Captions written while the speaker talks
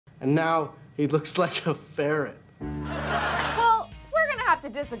and now he looks like a ferret. Well, we're gonna have to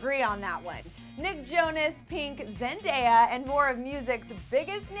disagree on that one. Nick Jonas, Pink, Zendaya, and more of music's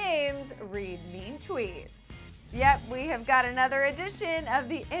biggest names read mean tweets. Yep, we have got another edition of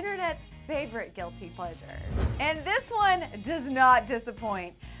the internet's favorite guilty pleasure. And this one does not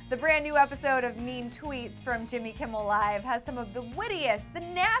disappoint. The brand new episode of Mean Tweets from Jimmy Kimmel Live has some of the wittiest, the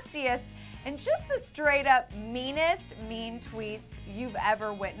nastiest, and just the straight up meanest mean tweets you've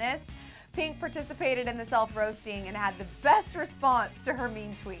ever witnessed. Pink participated in the self-roasting and had the best response to her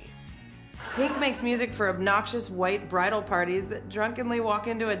mean tweets. Pink makes music for obnoxious white bridal parties that drunkenly walk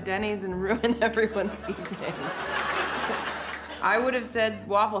into a Denny's and ruin everyone's evening. I would have said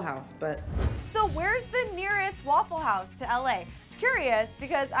Waffle House, but... So where's the nearest Waffle House to LA? Curious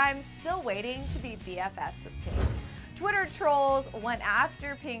because I'm still waiting to be BFFs with Pink. Twitter trolls went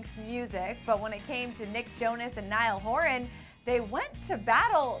after Pink's music, but when it came to Nick Jonas and Niall Horan, they went to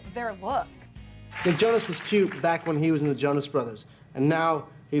battle their looks. Nick Jonas was cute back when he was in the Jonas Brothers, and now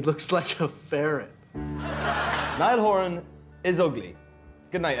he looks like a ferret. Niall Horan is ugly.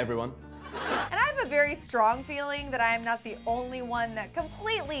 Good night, everyone. And I have a very strong feeling that I am not the only one that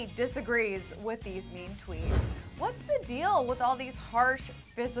completely disagrees with these mean tweets. What's the deal with all these harsh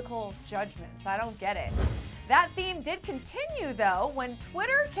physical judgments? I don't get it. That theme did continue though when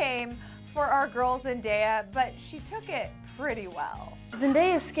Twitter came for our girl Zendaya, but she took it pretty well.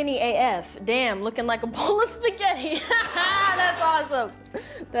 Zendaya's skinny AF. Damn, looking like a bowl of spaghetti. That's awesome.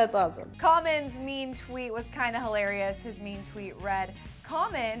 That's awesome. Common's mean tweet was kind of hilarious. His mean tweet read,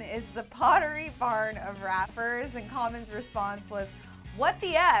 "Common is the Pottery Barn of rappers," and Common's response was, "What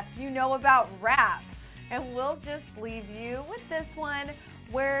the F you know about rap?" And we'll just leave you with this one,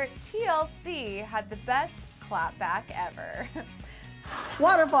 where TLC had the best clapback ever.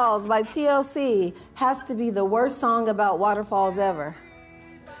 Waterfalls by TLC has to be the worst song about waterfalls ever.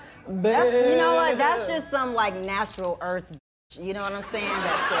 That's, you know what? That's just some like natural earth, you know what I'm saying?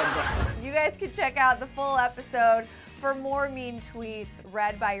 That said that. You guys can check out the full episode for more mean tweets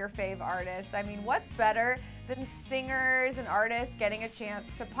read by your fave artists. I mean, what's better than singers and artists getting a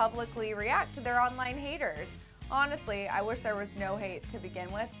chance to publicly react to their online haters? Honestly, I wish there was no hate to begin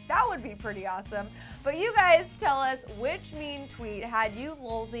with. That would be pretty awesome. But you guys tell us which mean tweet had you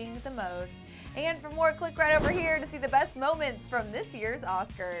lolzing the most. And for more, click right over here to see the best moments from this year's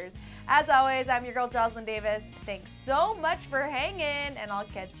Oscars. As always, I'm your girl, Jocelyn Davis. Thanks so much for hanging, and I'll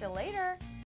catch you later.